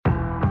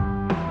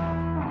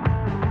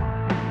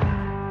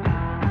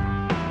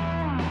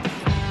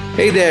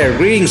Hey there,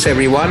 greetings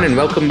everyone, and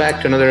welcome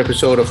back to another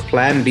episode of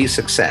Plan B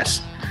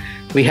Success.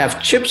 We have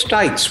Chip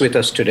Stites with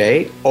us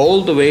today,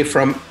 all the way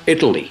from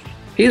Italy.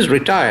 He's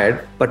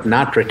retired, but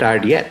not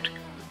retired yet.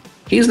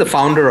 He's the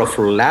founder of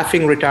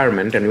Laughing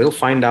Retirement, and we'll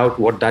find out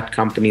what that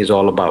company is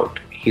all about.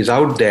 He's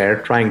out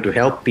there trying to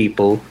help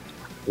people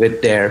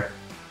with their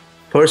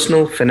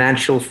personal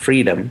financial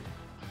freedom,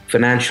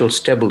 financial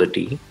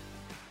stability,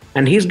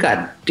 and he's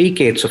got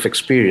decades of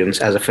experience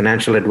as a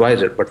financial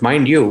advisor. But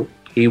mind you,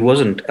 he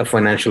wasn't a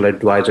financial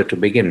advisor to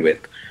begin with.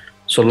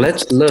 So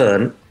let's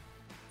learn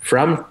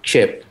from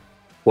Chip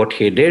what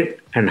he did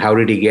and how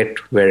did he get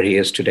where he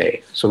is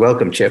today. So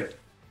welcome, Chip.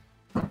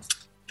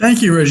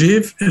 Thank you,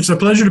 Rajiv. It's a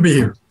pleasure to be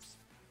here.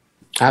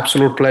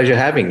 Absolute pleasure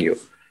having you.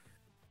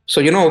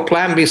 So,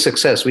 Plan B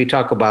Success, we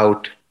talk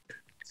about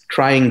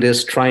trying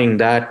this, trying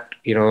that,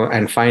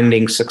 and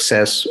finding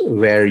success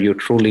where you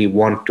truly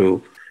want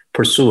to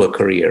pursue a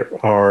career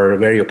or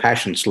where your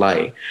passions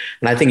lie.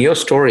 And I think your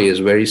story is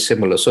very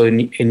similar. So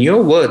in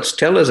your words,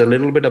 tell us a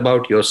little bit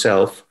about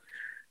yourself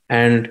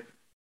and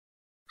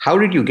how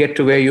did you get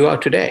to where you are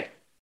today?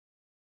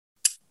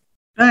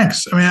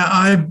 Thanks.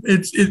 My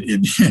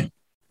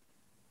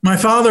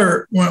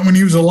father, when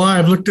he was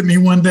alive, looked at me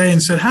one day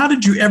and said, "How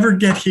did you ever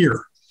get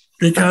here?"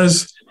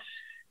 Because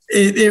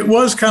it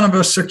was kind of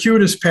a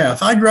circuitous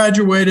path. I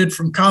graduated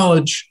from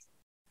college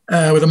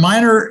with a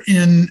minor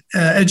in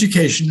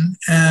education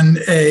and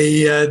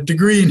a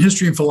degree in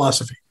history and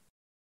philosophy.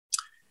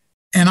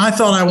 And I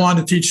thought I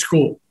wanted to teach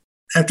school.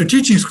 After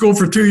teaching school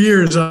for 2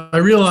 years, I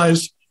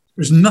realized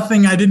there's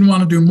nothing I didn't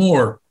want to do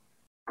more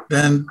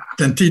than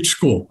teach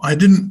school. I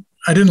didn't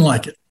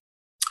like it.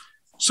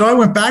 So I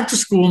went back to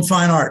school in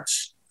fine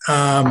arts.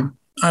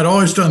 I'd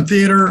always done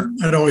theater.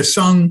 I'd always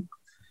sung.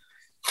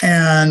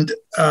 And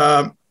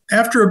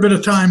after a bit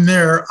of time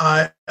there,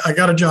 I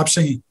got a job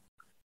singing.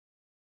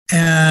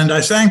 And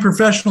I sang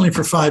professionally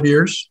for 5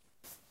 years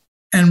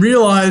and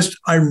realized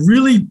I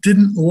really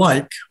didn't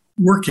like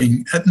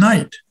working at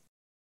night.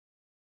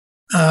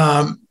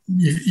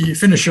 You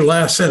finish your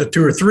last set of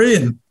 2 or 3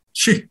 and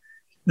the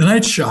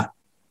night's shot.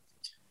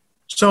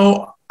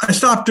 So I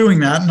stopped doing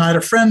that. And I had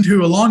a friend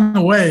who along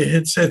the way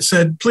had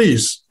said,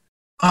 "Please,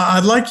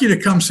 I'd like you to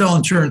come sell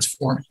insurance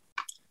for me."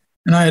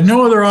 And I had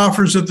no other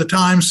offers at the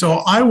time.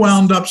 So I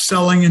wound up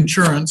selling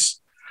insurance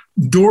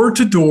door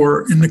to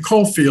door in the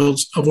coal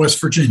fields of West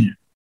Virginia.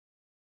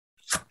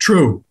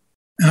 True.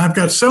 And I've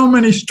got so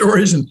many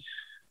stories and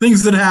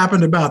things that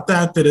happened about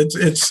that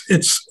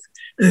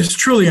it's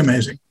truly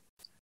amazing.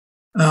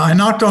 I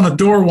knocked on a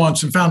door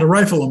once and found a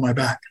rifle on my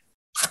back,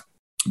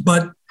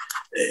 but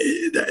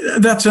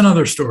that's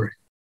another story.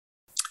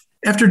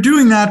 After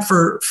doing that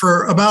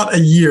for about a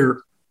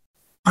year,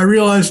 I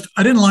realized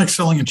I didn't like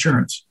selling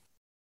insurance.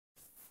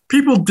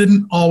 People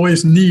didn't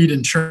always need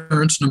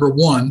insurance, number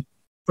one,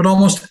 but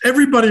almost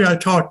everybody I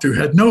talked to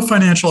had no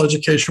financial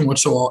education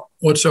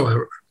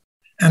whatsoever.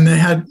 And they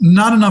had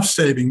not enough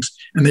savings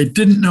and they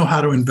didn't know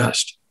how to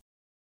invest.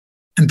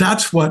 And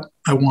that's what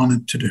I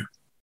wanted to do.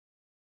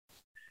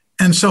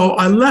 And so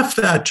I left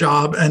that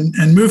job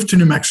and moved to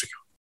New Mexico.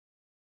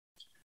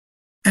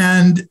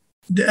 And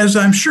as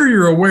I'm sure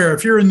you're aware,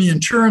 if you're in the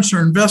insurance or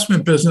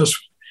investment business,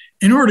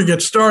 in order to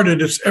get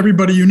started, it's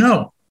everybody you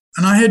know.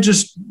 And I had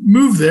just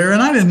moved there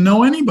and I didn't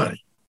know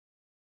anybody.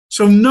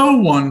 So no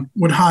one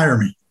would hire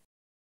me.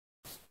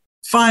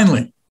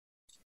 Finally,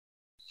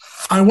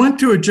 I went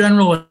to a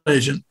general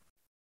agent,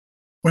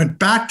 went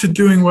back to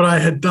doing what I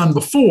had done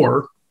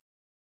before,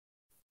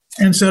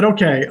 and said,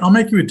 "Okay, I'll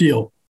make you a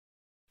deal.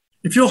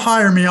 If you'll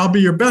hire me, I'll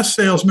be your best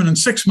salesman in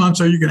 6 months,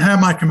 or you can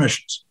have my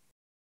commissions."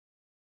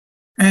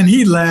 And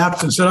he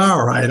laughed and said,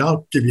 "All right,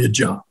 I'll give you a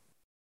job."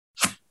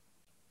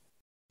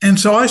 And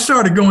so I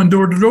started going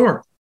door to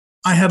door.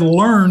 I had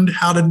learned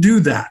how to do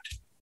that.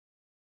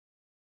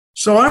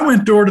 So I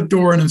went door to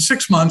door, and in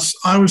 6 months,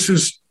 I was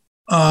his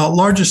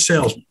largest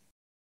salesman.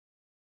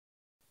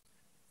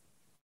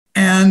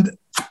 And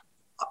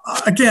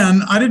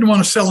again, I didn't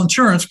want to sell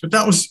insurance, but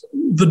that was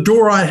the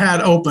door I had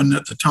open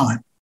at the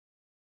time.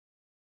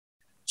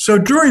 So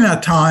during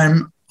that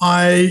time,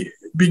 I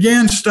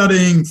began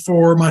studying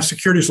for my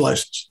securities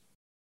license.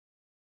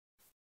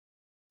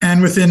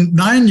 And within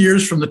 9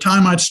 years from the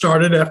time I'd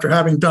started, after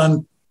having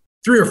done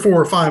 3 or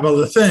 4 or 5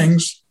 other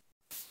things,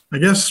 I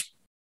guess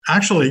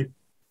actually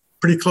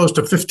pretty close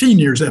to 15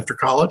 years after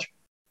college,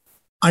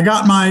 I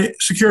got my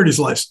securities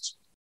license.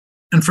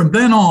 And from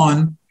then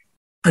on,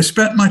 I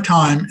spent my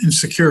time in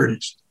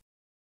securities.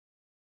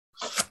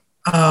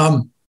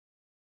 And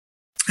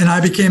I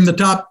became the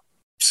top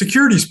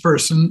securities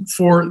person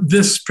for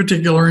this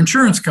particular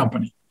insurance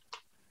company.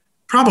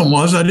 Problem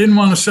was, I didn't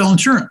want to sell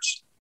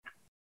insurance.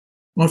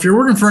 Well, if you're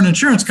working for an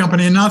insurance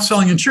company and not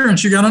selling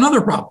insurance, you got another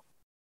problem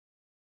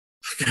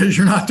because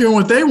you're not doing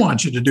what they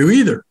want you to do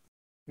either.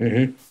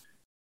 Mm-hmm.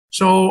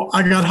 So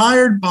I got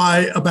hired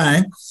by a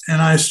bank and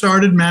I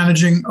started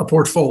managing a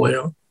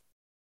portfolio.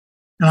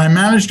 And I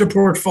managed a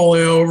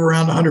portfolio of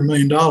around $100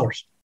 million.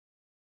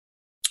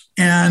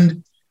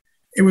 And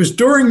it was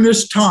during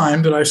this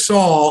time that I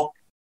saw,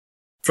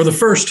 for the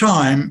first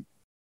time,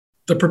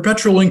 the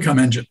perpetual income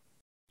engine,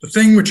 the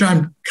thing which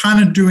I'm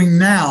kind of doing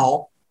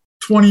now,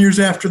 20 years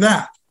after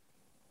that,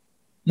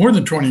 more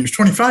than 20 years,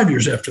 25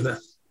 years after that.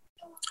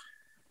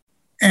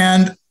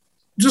 And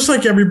just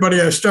like everybody,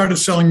 I started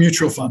selling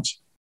mutual funds.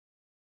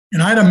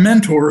 And I had a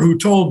mentor who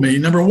told me,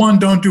 number one,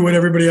 don't do what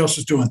everybody else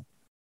is doing.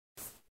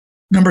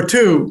 Number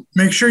two,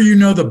 make sure you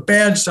know the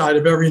bad side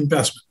of every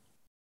investment,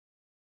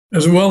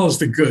 as well as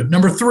the good.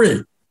 Number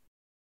three,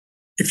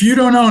 if you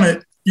don't own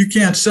it, you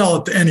can't sell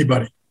it to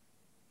anybody.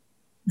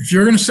 If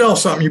you're going to sell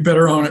something, you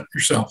better own it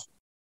yourself.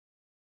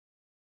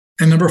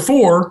 And number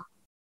four,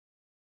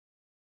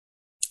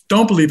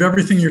 don't believe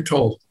everything you're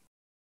told.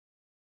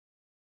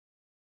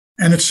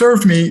 And it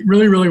served me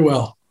really, really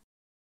well.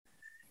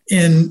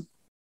 In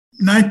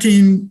I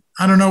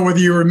don't know whether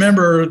you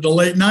remember the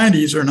late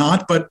 90s or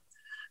not, but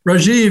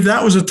Rajiv,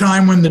 that was a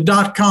time when the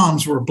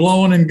dot-coms were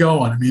blowing and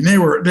going. I mean, they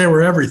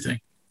were everything.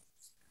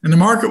 And the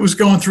market was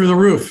going through the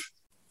roof.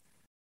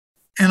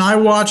 And I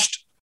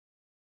watched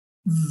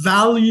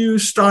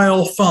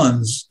value-style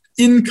funds,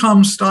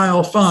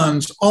 income-style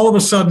funds, all of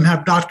a sudden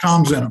have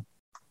dot-coms in them.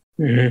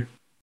 Mm-hmm.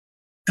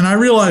 And I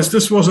realized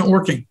this wasn't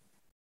working.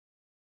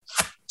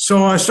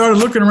 So I started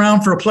looking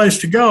around for a place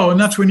to go, and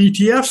that's when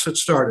ETFs had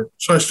started.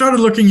 So I started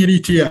looking at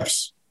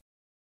ETFs.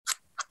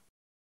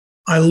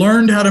 I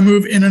learned how to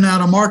move in and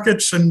out of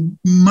markets, and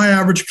my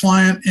average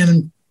client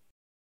in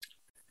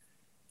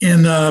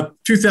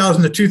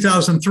 2000 to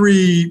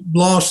 2003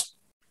 lost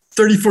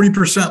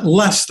 30-40%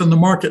 less than the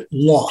market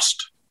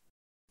lost.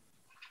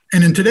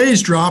 And in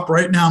today's drop,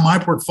 right now, my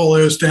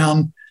portfolio is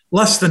down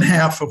less than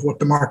half of what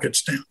the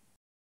market's down.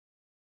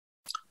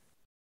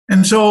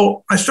 And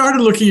so I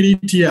started looking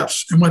at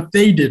ETFs and what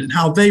they did and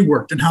how they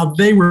worked and how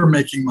they were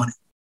making money.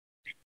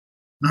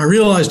 And I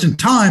realized in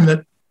time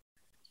that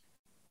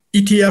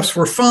ETFs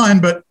were fine,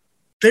 but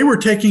they were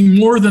taking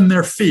more than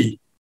their fee.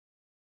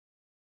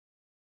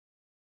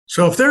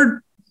 So if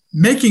they're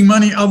making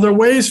money other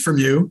ways from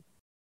you,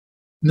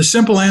 and the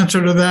simple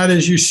answer to that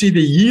is you see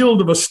the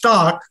yield of a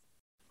stock.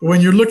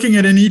 When you're looking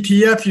at an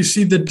ETF, you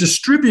see the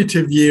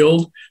distributive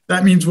yield.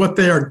 That means what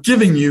they are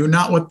giving you,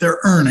 not what they're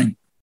earning.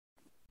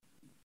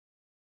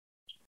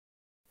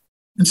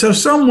 And so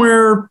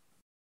somewhere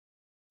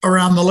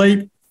around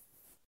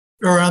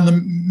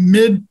the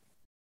mid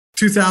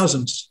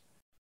 2000s,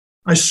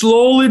 I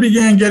slowly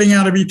began getting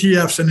out of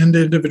ETFs and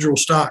into individual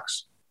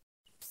stocks.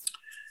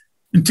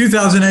 In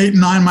 2008 and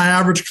 9, my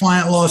average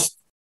client lost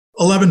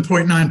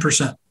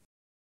 11.9%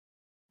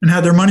 and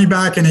had their money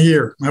back in a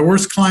year. My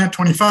worst client,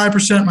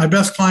 25%. My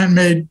best client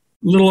made a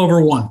little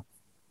over 1%.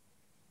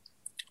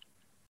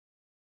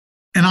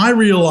 And I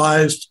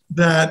realized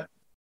that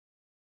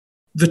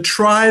the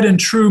tried and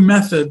true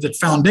method that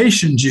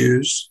foundations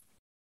use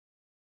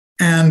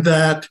and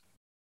that a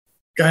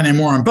guy named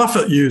Warren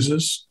Buffett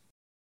uses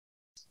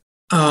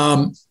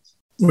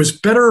was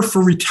better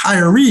for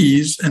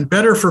retirees and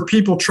better for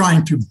people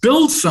trying to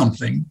build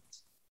something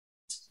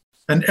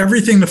than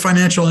everything the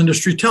financial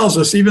industry tells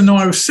us, even though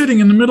I was sitting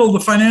in the middle of the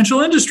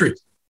financial industry.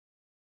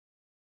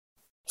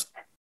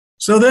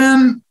 So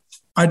then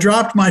I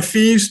dropped my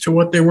fees to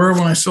what they were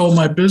when I sold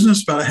my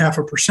business, about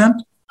 0.5%.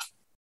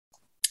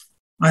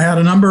 I had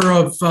a number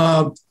of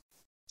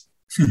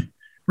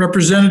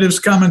representatives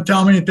come and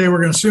tell me that they were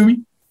going to sue me.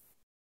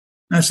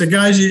 And I said,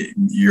 guys,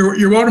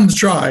 you're welcome to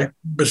try,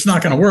 but it's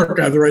not going to work.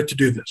 I have the right to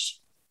do this.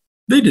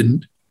 They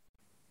didn't.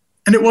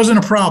 And it wasn't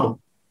a problem.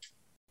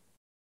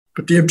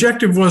 But the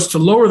objective was to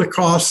lower the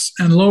costs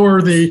and lower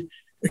the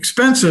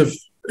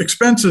expenses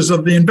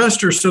of the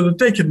investors so that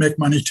they could make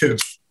money too.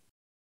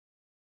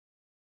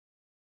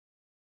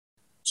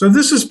 So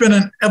this has been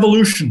an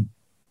evolution.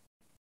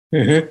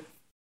 Mm-hmm.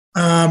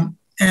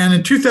 And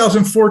in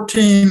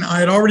 2014, I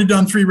had already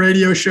done 3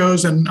 radio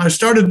shows, and I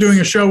started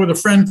doing a show with a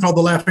friend called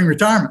The Laughing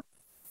Retirement.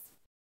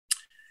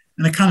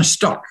 And it kind of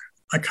stuck.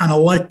 I kind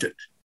of liked it.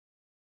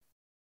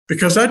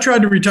 Because I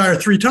tried to retire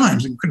 3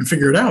 times and couldn't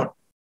figure it out.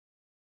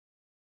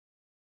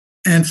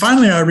 And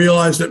finally, I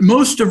realized that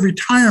most of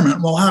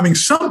retirement, while having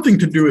something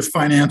to do with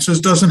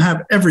finances, doesn't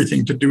have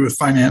everything to do with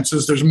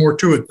finances. There's more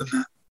to it than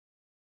that.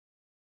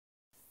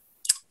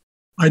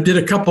 I did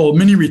a couple of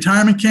mini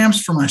retirement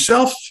camps for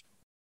myself.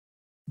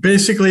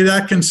 Basically,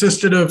 that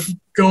consisted of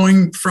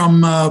going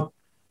from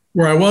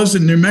where I was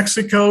in New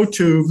Mexico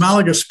to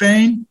Malaga,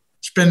 Spain,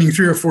 spending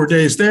 3 or 4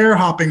 days there,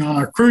 hopping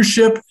on a cruise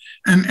ship,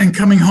 and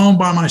coming home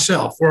by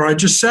myself, where I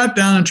just sat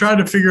down and tried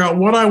to figure out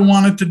what I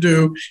wanted to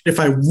do if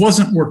I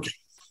wasn't working.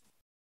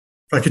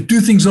 If I could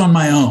do things on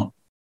my own.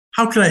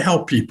 How could I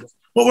help people?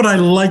 What would I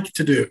like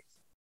to do?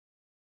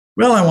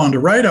 Well, I wanted to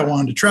write, I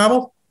wanted to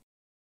travel,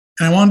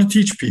 and I wanted to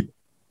teach people.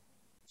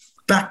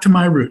 Back to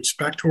my roots,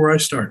 back to where I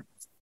started.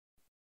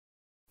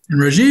 And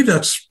Rajiv,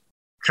 that's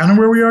kind of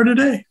where we are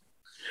today.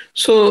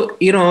 So,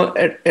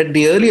 at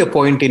the earlier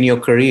point in your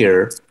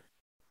career,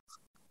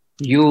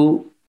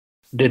 you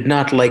did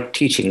not like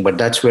teaching, but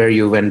that's where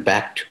you went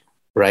back to,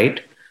 right?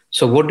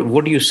 So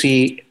what do you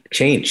see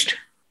changed?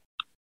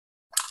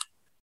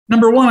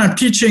 Number one, I'm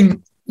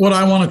teaching what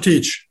I want to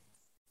teach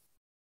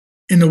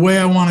in the way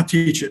I want to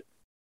teach it.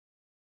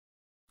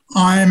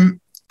 I'm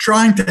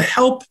trying to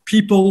help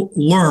people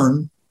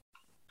learn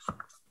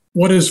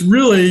what is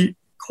really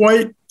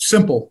quite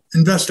simple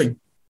investing,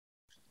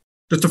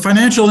 that the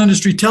financial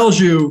industry tells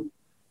you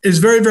is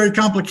very, very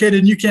complicated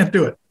and you can't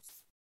do it.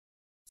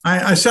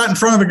 I sat in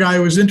front of a guy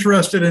who was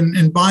interested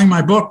in buying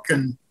my book,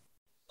 and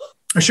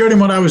I showed him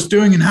what I was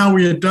doing and how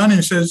we had done.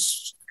 He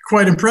says,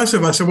 quite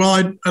impressive. I said,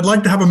 well, I'd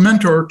like to have a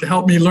mentor to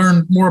help me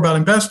learn more about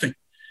investing.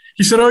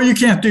 He said, oh, you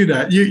can't do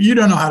that. You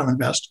don't know how to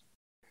invest.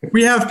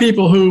 We have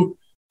people who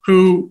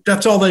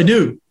that's all they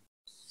do.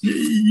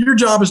 Your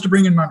job is to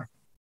bring in money.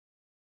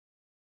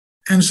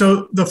 And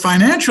so the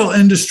financial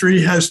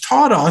industry has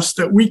taught us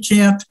that we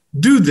can't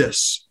do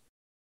this.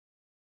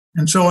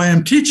 And so I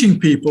am teaching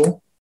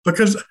people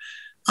because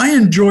I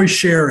enjoy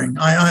sharing.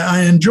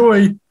 I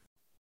enjoy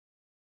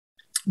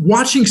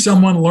watching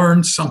someone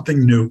learn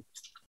something new.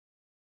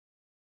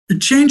 It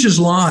changes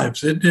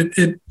lives.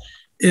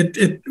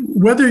 It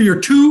whether you're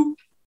 2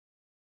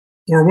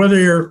 or whether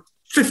you're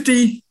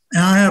 50,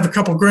 and I have a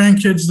couple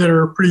grandkids that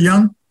are pretty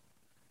young,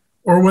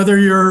 or whether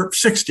you're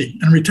 60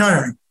 and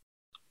retiring.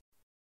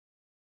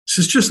 This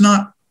is just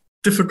not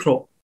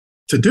difficult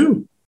to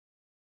do.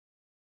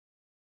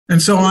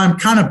 And so I'm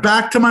kind of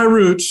back to my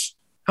roots,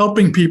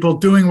 helping people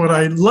doing what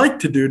I like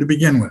to do to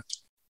begin with.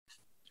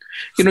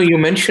 You know, you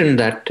mentioned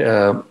that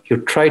you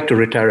tried to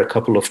retire a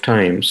couple of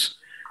times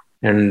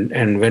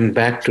and went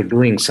back to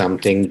doing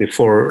something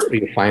before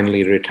you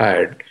finally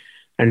retired.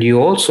 And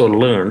you also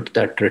learned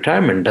that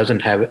retirement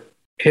doesn't have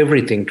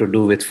everything to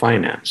do with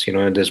finance. You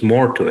know, there's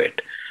more to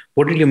it.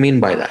 What did you mean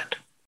by that?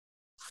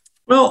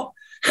 Well,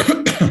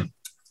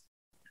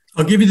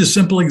 I'll give you the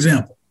simple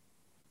example.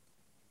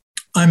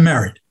 I'm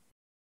married.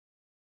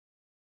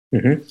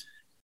 Mm-hmm.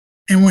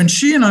 And when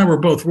she and I were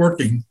both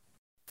working,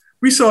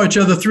 we saw each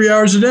other 3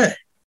 hours a day.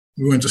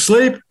 We went to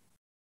sleep.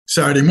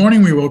 Saturday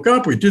morning, we woke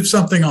up. We did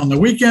something on the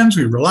weekends.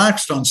 We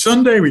relaxed on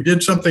Sunday. We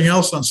did something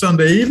else on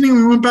Sunday evening.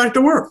 We went back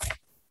to work.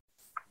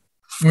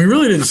 And we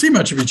really didn't see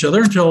much of each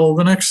other until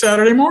the next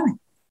Saturday morning.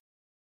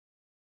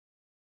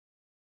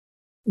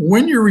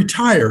 When you're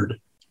retired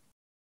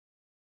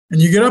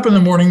and you get up in the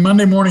morning,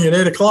 Monday morning at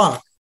 8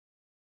 o'clock,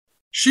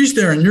 she's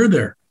there and you're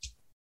there.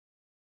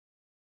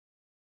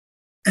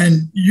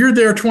 And you're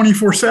there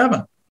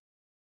 24/7.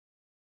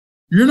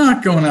 You're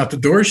not going out the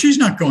door. She's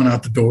not going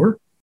out the door.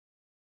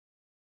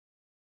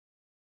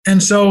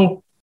 And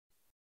so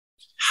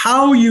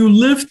how you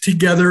live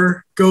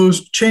together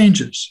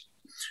changes.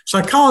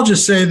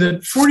 Psychologists say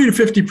that 40 to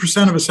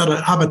 50% of us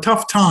have a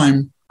tough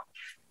time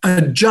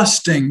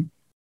adjusting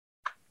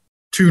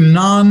to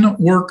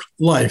non-work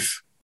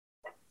life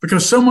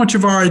because so much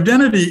of our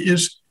identity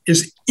is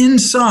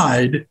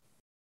inside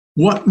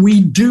what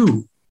we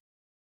do.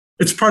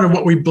 It's part of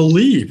what we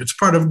believe. It's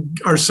part of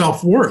our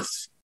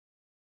self-worth.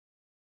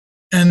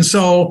 And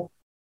so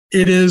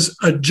it is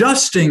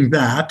adjusting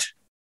that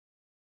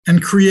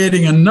and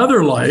creating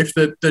another life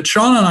that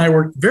Sean and I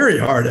worked very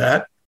hard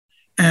at.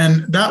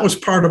 And that was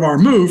part of our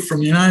move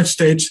from the United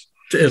States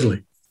to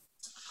Italy.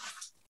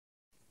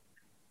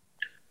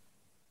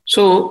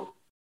 So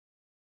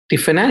the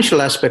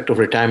financial aspect of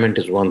retirement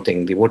is one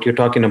thing. What you're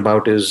talking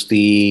about is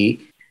the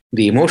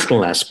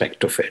emotional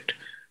aspect of it.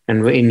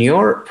 And in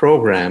your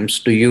programs,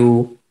 do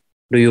you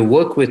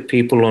work with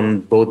people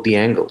on both the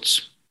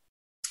angles?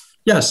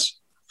 Yes.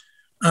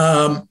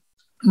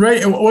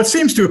 Right. What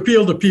seems to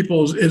appeal to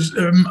people is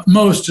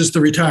most is the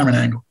retirement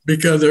angle,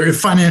 because the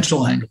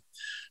financial angle,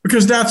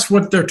 because that's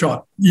what they're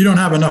taught. You don't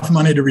have enough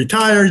money to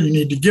retire. You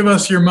need to give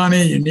us your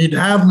money. You need to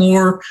have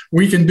more.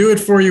 We can do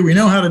it for you. We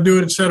know how to do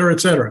it, et cetera, et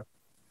cetera.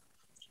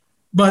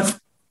 But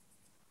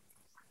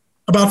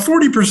about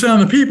 40% of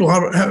the people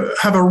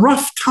have a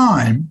rough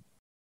time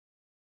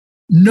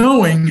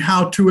knowing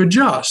how to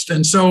adjust.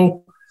 And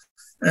so,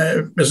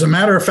 as a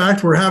matter of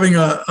fact, we're having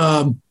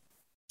a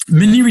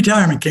mini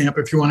retirement camp,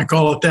 if you want to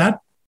call it that,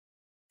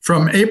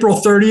 from April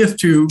 30th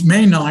to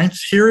May 9th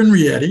here in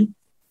Rieti.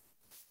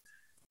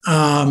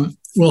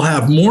 We'll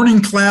have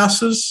morning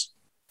classes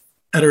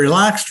at a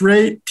relaxed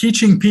rate,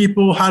 teaching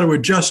people how to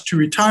adjust to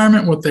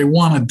retirement, what they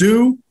want to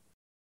do,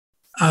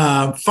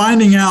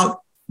 finding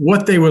out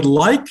what they would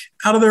like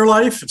out of their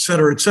life, et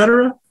cetera, et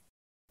cetera.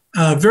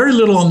 Very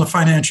little on the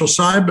financial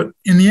side, but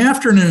in the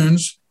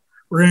afternoons,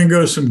 we're going to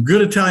go to some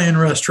good Italian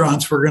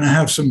restaurants. We're going to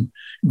have some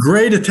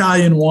great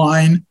Italian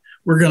wine.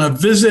 We're going to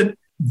visit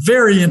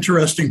very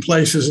interesting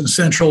places in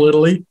central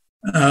Italy.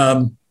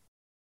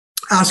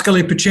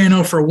 Ascoli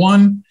Piceno for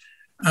one.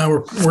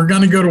 We're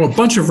going to go to a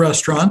bunch of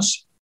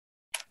restaurants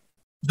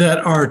that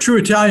are true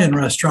Italian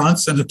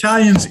restaurants, and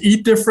Italians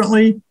eat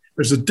differently.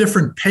 There's a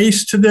different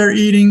pace to their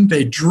eating.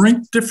 They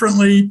drink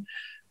differently.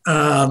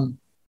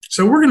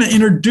 So we're going to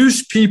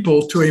introduce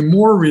people to a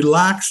more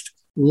relaxed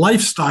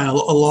lifestyle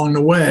along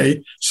the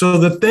way so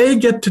that they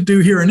get to do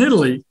here in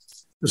Italy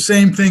the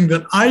same thing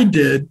that I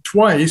did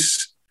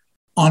twice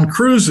on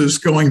cruises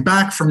going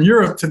back from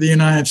Europe to the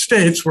United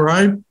States, where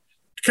I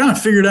kind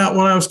of figured out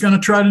what I was going to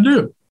try to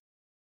do.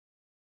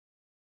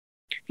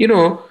 You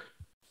know,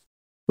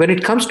 when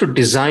it comes to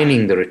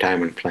designing the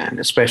retirement plan,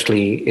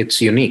 especially,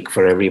 it's unique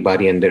for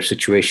everybody and their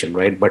situation,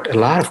 right? But a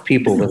lot of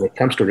people, when it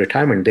comes to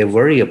retirement, they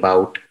worry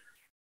about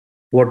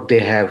what they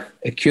have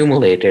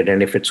accumulated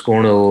and if it's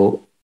going to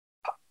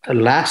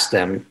last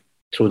them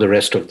through the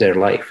rest of their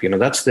life.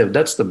 That's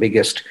the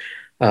biggest,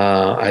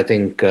 I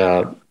think,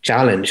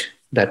 challenge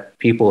that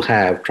people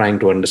have trying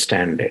to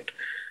understand it.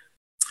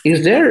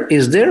 Is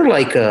there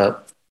like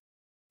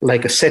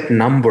a set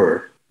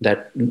number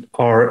that,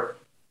 or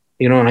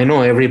and I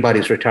know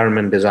everybody's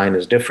retirement design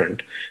is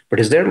different, but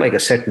is there like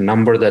a set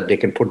number that they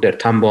can put their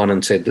thumb on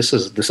and say, this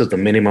is the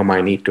minimum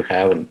I need to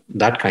have, and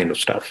that kind of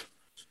stuff?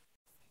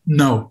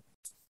 No.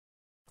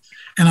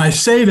 And I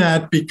say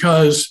that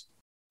because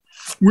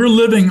we're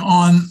living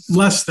on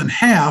less than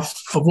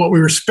half of what we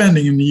were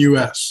spending in the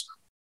US.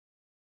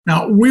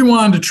 Now, we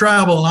wanted to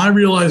travel, and I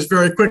realized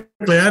very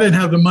quickly I didn't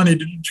have the money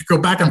to go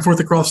back and forth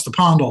across the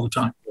pond all the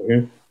time.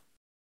 Mm-hmm.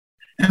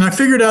 And I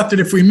figured out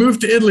that if we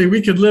moved to Italy,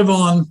 we could live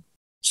on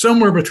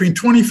somewhere between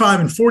 25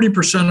 and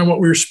 40% of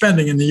what we were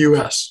spending in the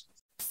US,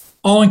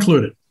 all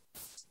included.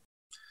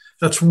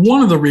 That's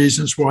one of the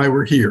reasons why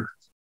we're here.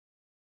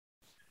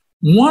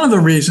 One of the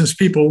reasons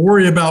people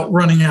worry about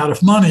running out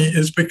of money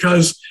is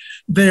because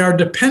they are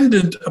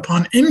dependent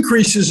upon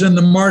increases in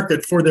the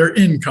market for their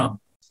income.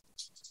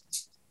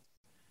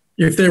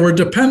 If they were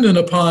dependent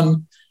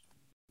upon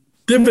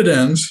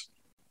dividends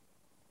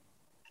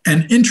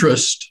and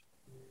interest,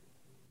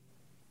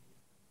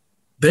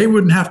 they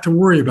wouldn't have to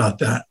worry about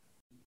that.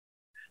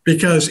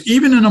 Because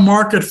even in a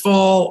market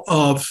fall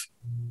of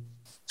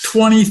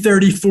 20,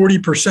 30,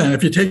 40%,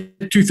 if you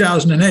take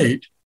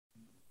 2008,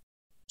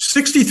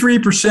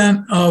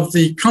 63% of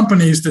the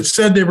companies that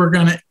said they were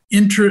going to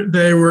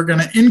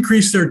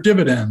increase their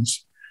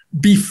dividends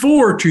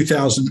before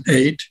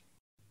 2008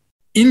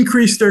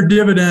 increased their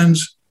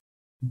dividends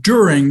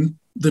during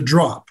the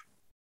drop.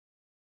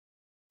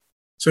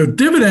 So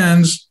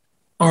dividends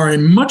are a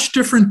much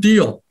different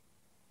deal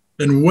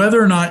than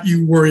whether or not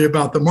you worry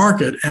about the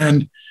market.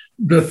 And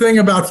the thing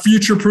about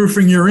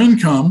future-proofing your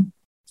income,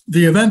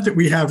 the event that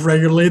we have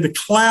regularly, the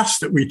class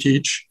that we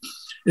teach,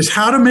 is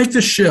how to make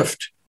the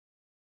shift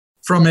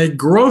from a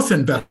growth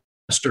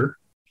investor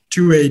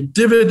to a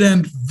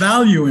dividend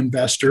value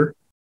investor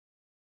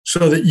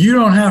so that you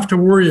don't have to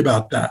worry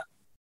about that.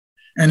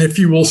 And if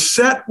you will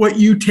set what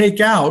you take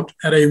out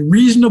at a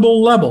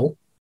reasonable level,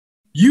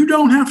 you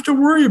don't have to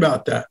worry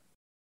about that.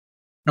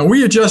 Now,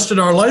 we adjusted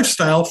our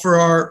lifestyle for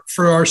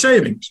our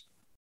savings.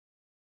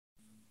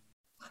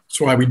 That's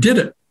why we did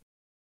it.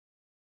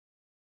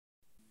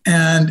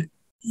 And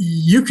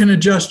you can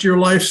adjust your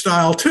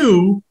lifestyle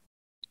too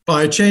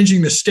by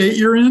changing the state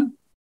you're in.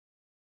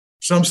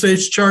 Some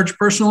states charge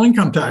personal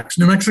income tax.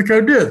 New Mexico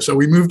did. So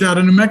we moved out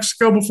of New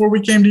Mexico before we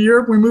came to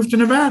Europe. We moved to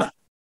Nevada.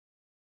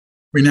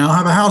 We now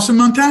have a house in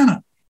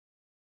Montana,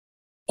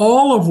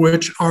 all of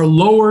which are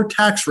lower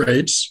tax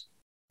rates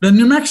than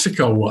New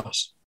Mexico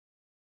was.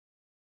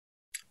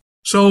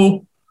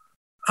 So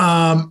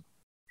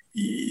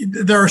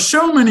there are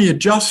so many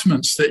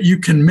adjustments that you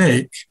can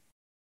make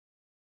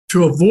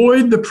to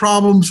avoid the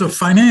problems of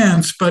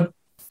finance, but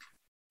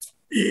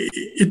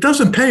it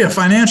doesn't pay a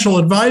financial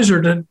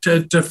advisor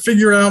to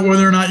figure out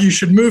whether or not you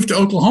should move to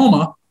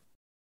Oklahoma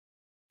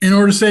in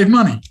order to save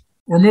money,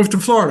 or move to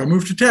Florida,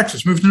 move to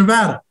Texas, move to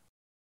Nevada.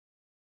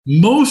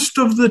 Most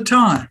of the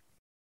time,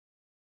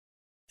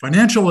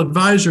 financial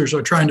advisors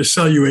are trying to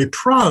sell you a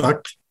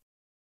product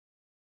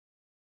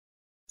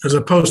as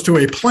opposed to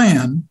a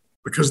plan,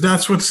 because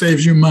that's what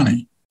saves you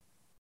money.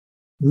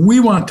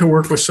 We want to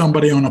work with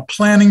somebody on a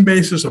planning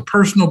basis, a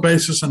personal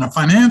basis, and a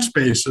finance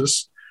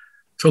basis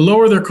to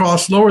lower their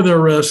costs, lower their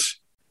risks,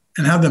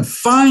 and have them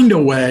find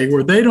a way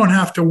where they don't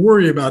have to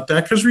worry about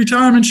that, because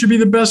retirement should be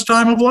the best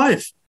time of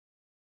life.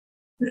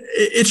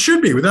 It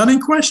should be, without any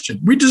question.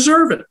 We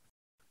deserve it.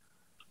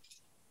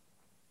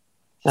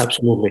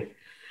 Absolutely.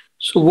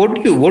 So what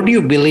do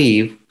you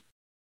believe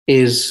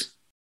is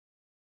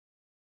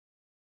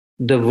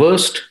the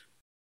worst,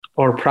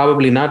 or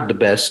probably not the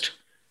best,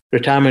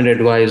 retirement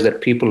advice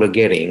that people are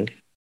getting,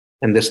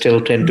 and they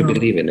still tend to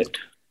believe in it?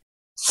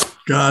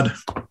 God.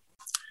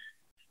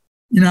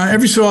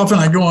 Every so often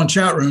I go on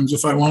chat rooms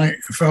if I want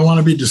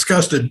to be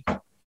disgusted.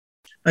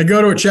 I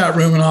go to a chat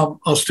room and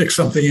I'll stick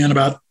something in.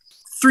 About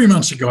 3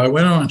 months ago, I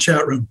went on a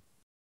chat room.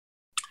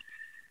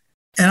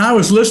 And I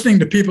was listening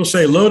to people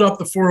say, load up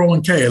the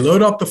 401k,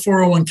 load up the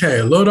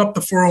 401k, load up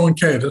the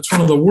 401k. That's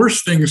one of the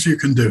worst things you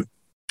can do.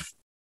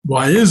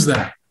 Why is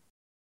that?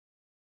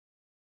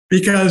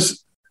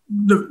 Because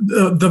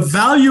the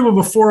value of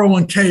a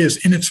 401k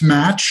is in its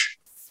match.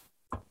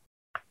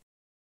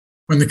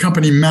 When the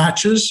company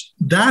matches,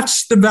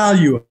 that's the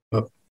value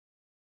of it.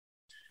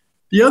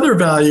 The other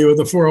value of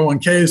the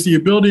 401k is the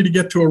ability to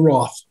get to a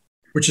Roth,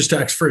 which is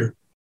tax-free.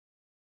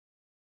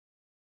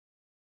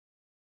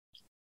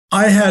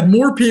 I had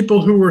more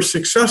people who were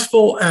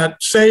successful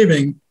at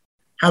saving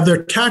have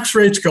their tax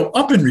rates go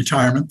up in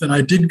retirement than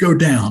I did go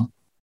down.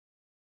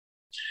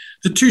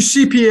 The two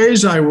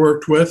CPAs I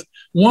worked with,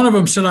 one of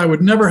them said I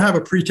would never have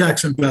a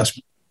pre-tax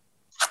investment.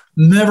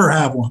 Never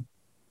have one.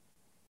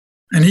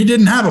 And he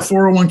didn't have a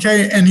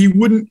 401k, and he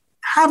wouldn't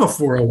have a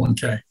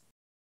 401k.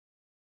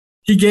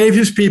 He gave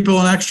his people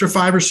an extra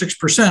 5 or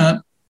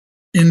 6%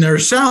 in their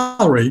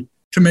salary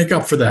to make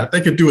up for that.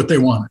 They could do what they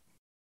wanted.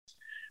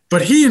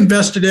 But he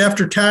invested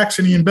after tax,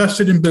 and he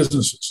invested in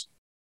businesses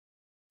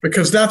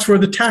because that's where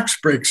the tax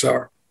breaks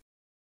are.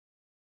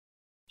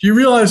 Do you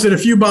realize that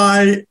if you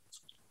buy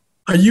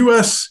a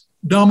U.S.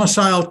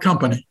 domiciled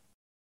company,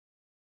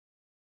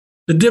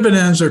 the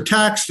dividends are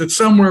taxed at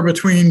somewhere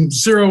between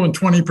 0 and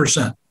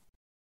 20%.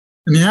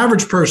 And the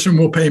average person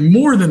will pay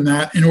more than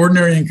that in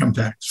ordinary income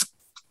tax.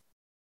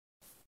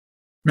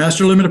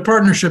 Master limited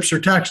partnerships are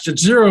taxed at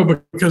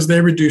 0 because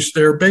they reduce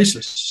their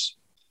basis.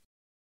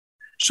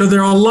 So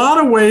there are a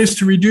lot of ways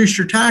to reduce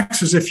your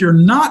taxes if you're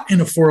not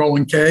in a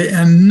 401k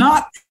and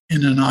not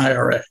in an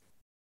IRA.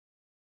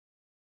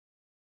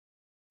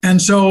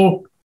 And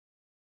so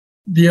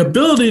the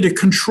ability to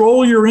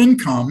control your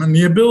income and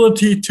the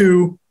ability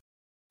to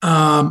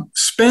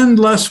spend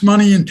less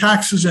money in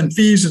taxes and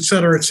fees, et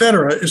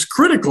cetera, is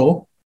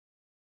critical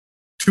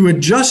to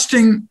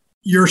adjusting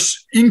your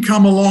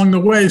income along the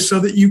way so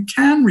that you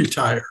can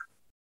retire.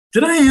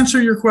 Did I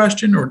answer your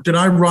question, or did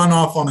I run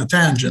off on a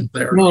tangent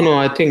there? No,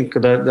 I think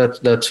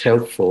that's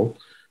helpful.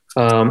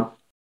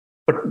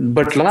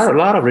 But a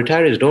lot of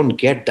retirees don't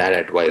get that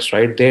advice,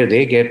 right?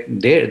 They get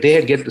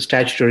the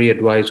statutory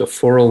advice of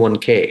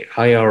 401k,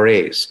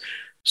 IRAs,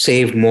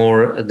 save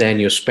more than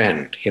you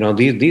spend.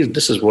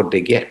 This is what they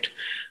get,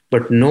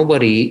 but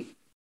nobody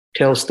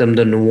tells them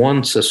the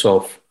nuances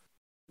of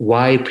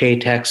why pay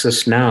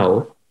taxes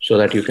now so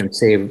that you can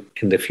save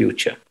in the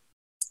future.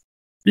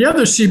 The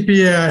other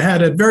CPA I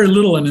had very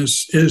little in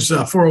his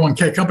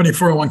 401k, company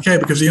 401k,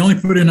 because he only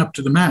put in up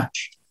to the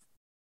match.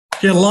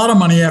 He had a lot of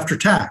money after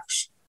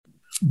tax.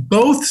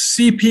 Both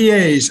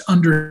CPAs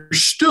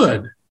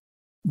understood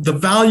the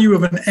value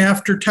of an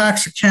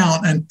after-tax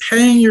account and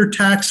paying your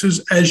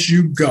taxes as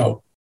you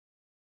go.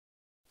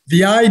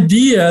 The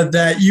idea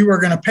that you are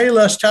going to pay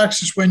less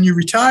taxes when you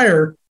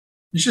retire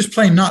is just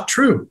plain not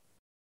true,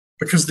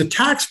 because the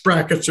tax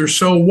brackets are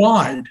so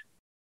wide.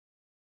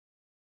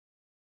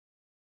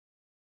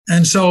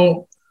 And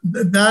so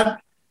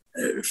that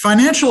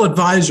financial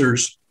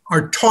advisors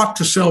are taught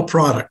to sell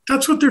product.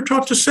 That's what they're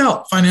taught to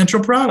sell,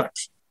 financial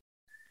products.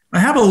 I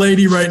have a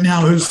lady right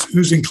now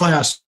who's in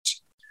class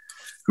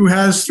who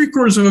has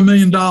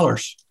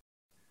 $750,000.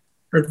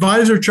 Her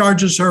advisor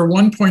charges her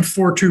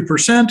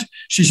 1.42%.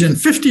 She's in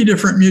 50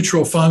 different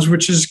mutual funds,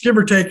 which is give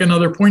or take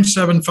another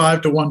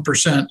 0.75 to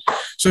 1%.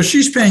 So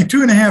she's paying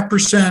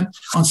 2.5%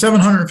 on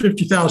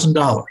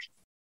 $750,000,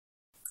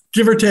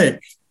 give or take.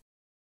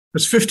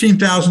 That's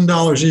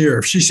 $15,000 a year.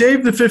 If she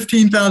saved the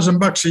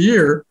 $15,000 a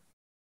year,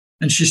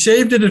 and she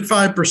saved it at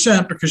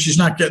 5% because she's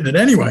not getting it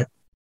anyway,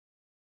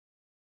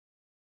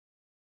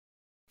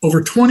 over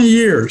 20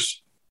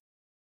 years,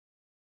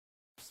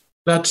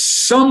 that's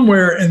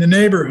somewhere in the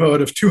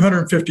neighborhood of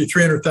 $250,000,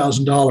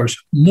 $300,000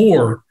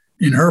 more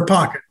in her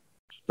pocket.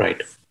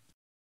 Right.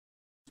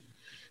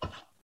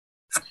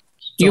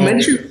 You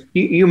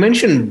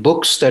mentioned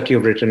books that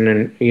you've written,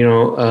 and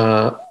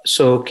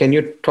so can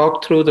you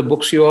talk through the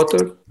books you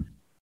authored?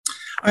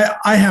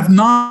 I have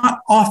not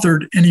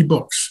authored any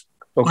books.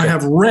 Okay. I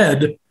have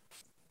read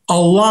a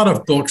lot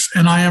of books,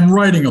 and I am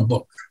writing a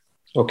book.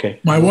 Okay.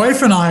 My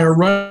wife and I are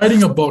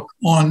writing a book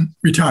on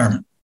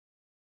retirement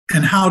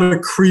and how to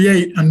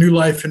create a new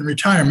life in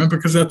retirement,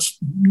 because that's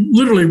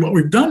literally what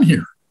we've done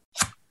here.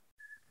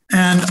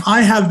 And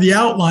I have the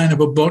outline of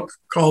a book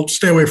called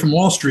Stay Away from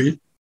Wall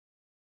Street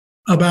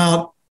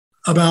about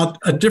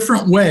a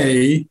different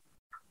way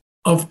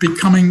of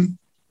becoming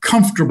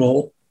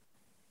comfortable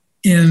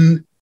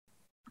in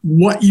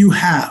what you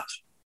have.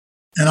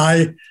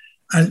 And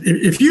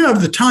if you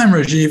have the time,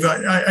 Rajiv,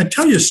 I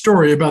tell you a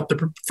story about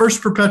the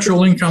first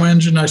perpetual income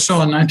engine I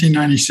saw in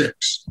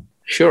 1996.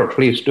 Sure,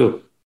 please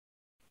do.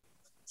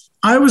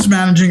 I was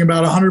managing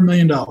about $100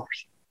 million.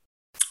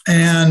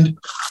 And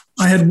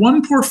I had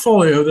one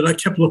portfolio that I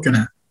kept looking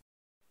at.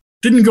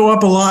 Didn't go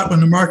up a lot when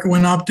the market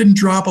went up, didn't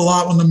drop a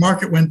lot when the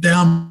market went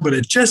down, but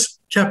it just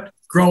kept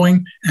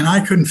growing, and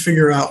I couldn't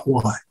figure out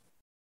why.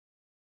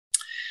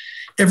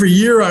 Every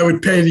year I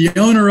would pay the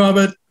owner of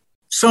it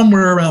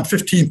somewhere around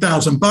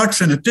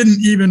 $15,000, and it didn't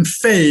even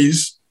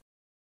phase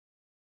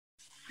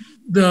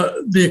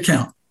the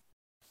account.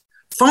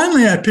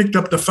 Finally, I picked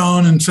up the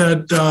phone and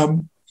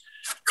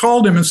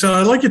called him and said,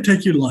 I'd like to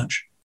take you to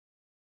lunch.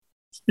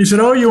 He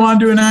said, oh, you want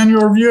to do an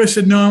annual review? I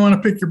said, no, I want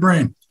to pick your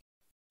brain.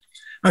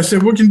 I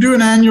said, we can do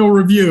an annual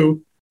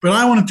review, but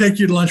I want to take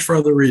you to lunch for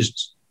other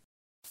reasons.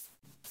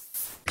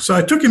 So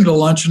I took him to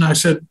lunch, and I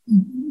said,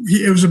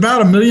 it was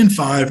about $1.5 million,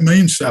 $1.7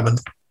 million.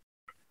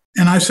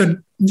 And I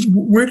said,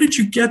 where did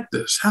you get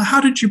this? How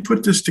did you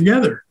put this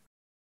together?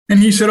 And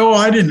he said, oh,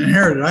 I didn't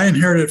inherit it. I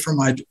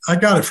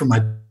got it from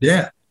my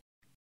dad.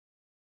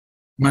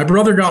 My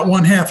brother got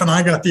one half and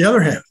I got the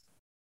other half.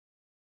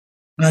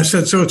 And I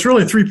said, so it's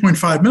really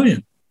 $3.5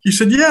 million. He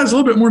said, yeah, it's a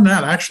little bit more than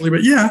that, actually,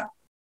 but yeah.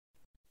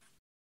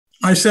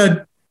 I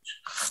said,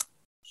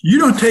 you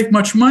don't take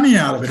much money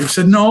out of it. He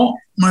said, no,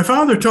 my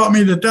father taught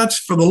me that that's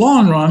for the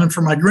long run and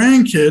for my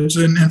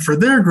grandkids and for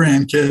their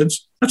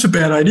grandkids. That's a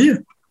bad idea.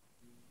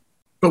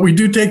 But we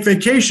do take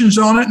vacations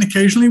on it, and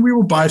occasionally we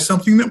will buy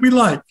something that we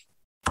like.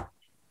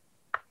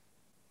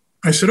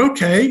 I said,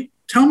 okay,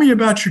 tell me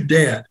about your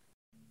dad.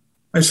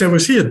 I said,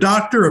 was he a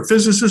doctor, a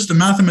physicist, a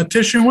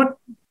mathematician? What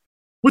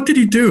did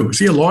he do? Was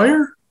he a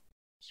lawyer?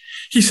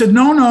 He said,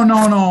 no.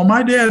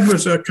 My dad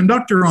was a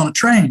conductor on a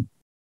train.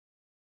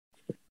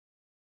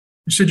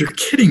 I said, you're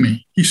kidding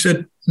me. He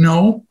said,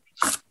 no.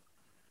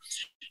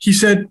 He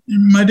said,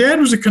 my dad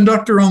was a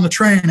conductor on the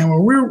train, and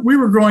when we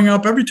were growing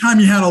up, every time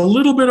he had a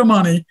little bit of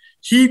money,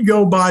 he'd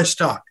go buy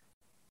stock.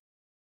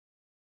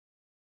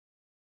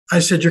 I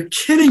said, you're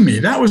kidding me.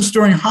 That was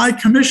during high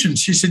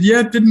commissions. He said,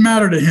 yeah, it didn't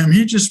matter to him.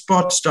 He just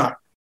bought stock.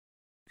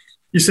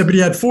 He said, but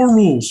he had 4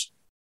 rules.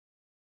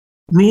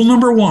 Rule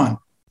number 1,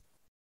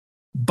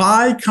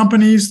 buy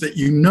companies that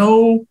you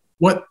know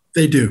what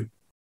they do.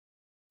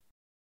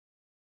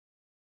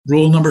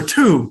 Rule number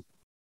 2,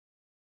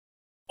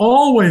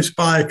 always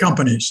buy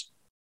companies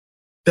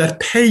that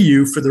pay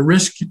you for the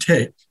risk you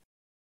take.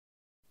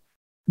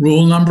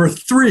 Rule number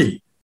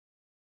 3,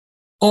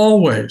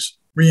 always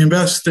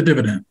reinvest the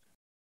dividend.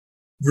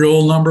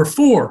 Rule number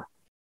 4,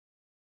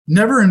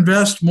 never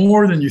invest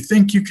more than you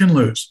think you can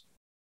lose.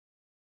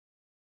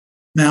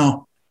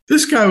 Now,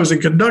 this guy was a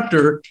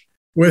conductor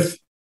with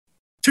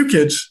 2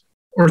 kids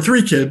or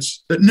 3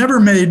 kids that never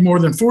made more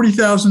than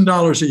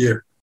 $40,000 a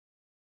year.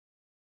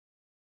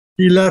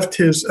 He left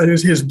his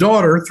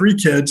daughter, 3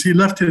 kids. He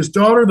left his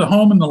daughter the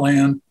home and the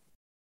land.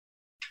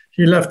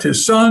 He left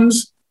his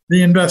sons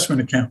the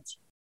investment accounts.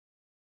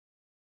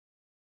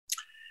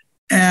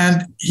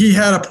 And he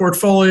had a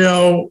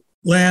portfolio,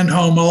 land,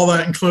 home, all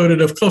that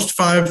included, of close to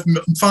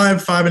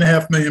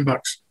 $5.5 million.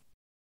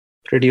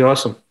 Pretty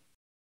awesome.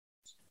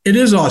 It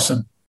is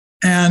awesome.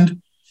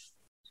 And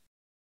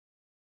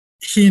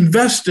he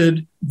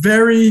invested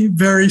very,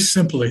 very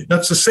simply.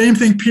 That's the same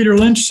thing Peter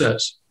Lynch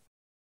says.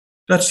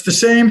 That's the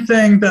same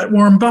thing that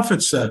Warren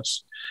Buffett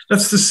says.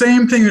 That's the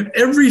same thing that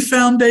every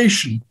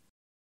foundation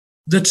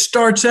that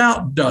starts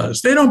out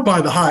does. They don't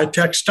buy the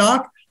high-tech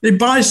stock. They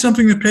buy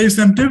something that pays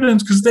them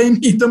dividends because they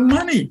need the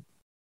money.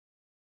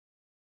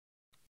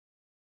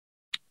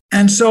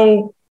 And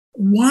so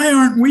why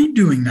aren't we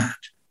doing that?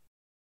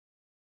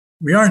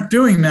 We aren't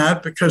doing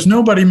that because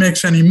nobody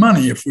makes any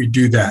money if we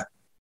do that.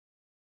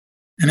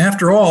 And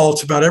after all,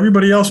 it's about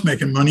everybody else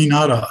making money,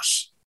 not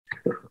us.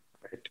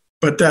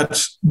 But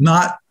that's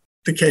not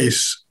the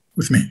case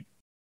with me.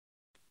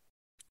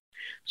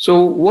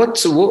 So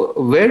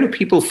where do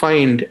people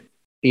find,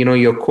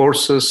 your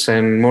courses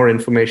and more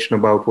information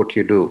about what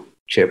you do,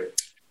 Chip?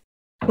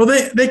 Well,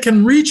 they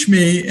can reach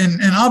me,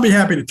 and I'll be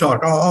happy to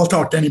talk. I'll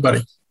talk to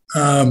anybody.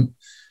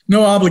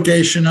 No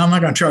obligation. I'm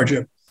not going to charge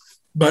you.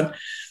 But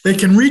they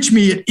can reach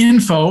me at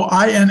info,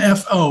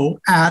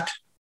 at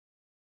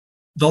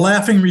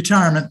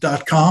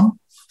thelaughingretirement.com.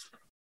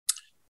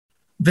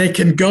 They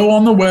can go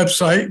on the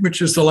website,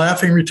 which is The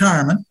Laughing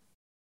Retirement,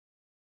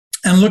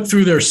 and look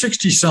through their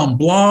 60-some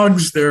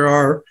blogs.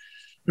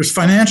 There's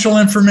financial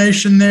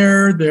information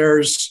there.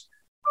 There's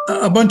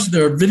a bunch of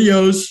their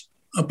videos,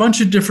 a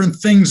bunch of different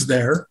things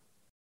there.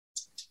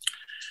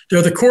 There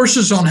are the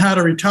courses on how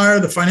to retire,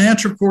 the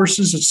financial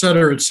courses, et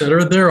cetera, et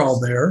cetera. They're all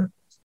there.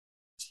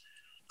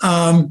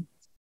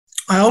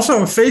 I also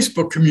have a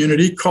Facebook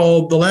community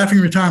called The Laughing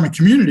Retirement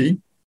Community.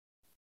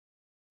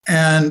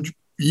 And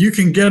you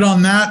can get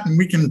on that and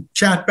we can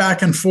chat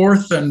back and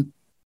forth, and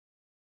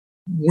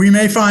we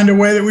may find a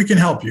way that we can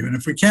help you. And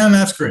if we can,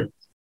 that's great.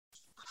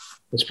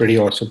 That's pretty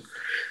awesome.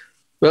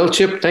 Well,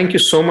 Chip, thank you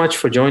so much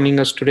for joining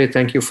us today.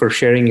 Thank you for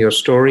sharing your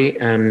story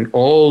and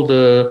all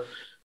the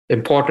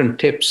important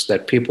tips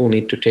that people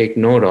need to take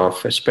note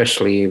of,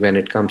 especially when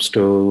it comes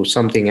to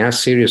something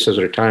as serious as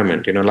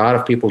retirement. A lot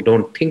of people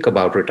don't think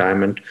about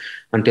retirement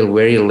until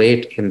very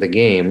late in the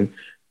game,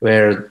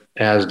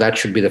 whereas that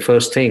should be the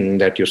first thing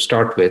that you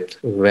start with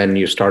when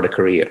you start a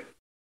career.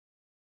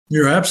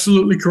 You're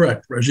absolutely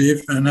correct,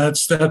 Rajiv. And I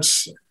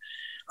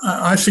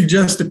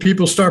suggest that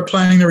people start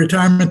planning their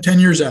retirement 10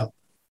 years out,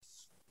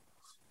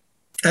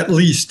 at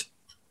least.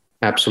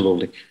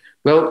 Absolutely.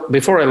 Well,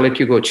 before I let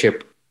you go,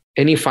 Chip,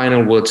 any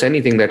final words,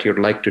 anything that you'd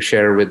like to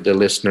share with the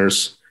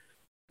listeners,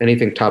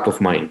 anything top of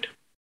mind?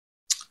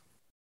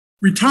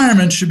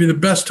 Retirement should be the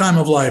best time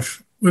of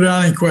life,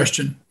 without any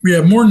question. We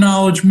have more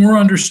knowledge, more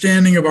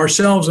understanding of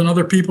ourselves and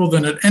other people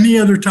than at any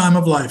other time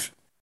of life.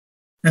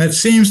 And it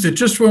seems that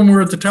just when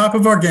we're at the top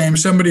of our game,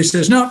 somebody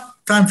says, no,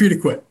 time for you to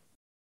quit.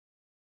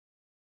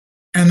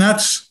 And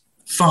that's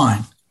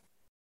fine.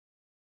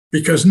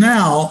 Because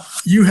now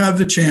you have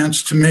the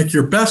chance to make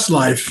your best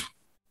life,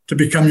 to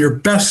become your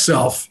best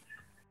self,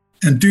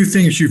 and do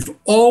things you've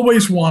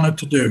always wanted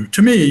to do.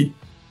 To me,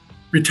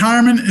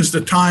 retirement is the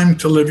time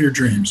to live your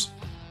dreams.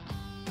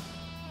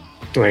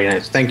 Very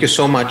nice. Thank you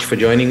so much for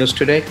joining us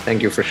today.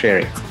 Thank you for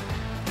sharing.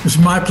 It's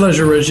my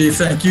pleasure, Rajiv.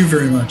 Thank you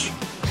very much.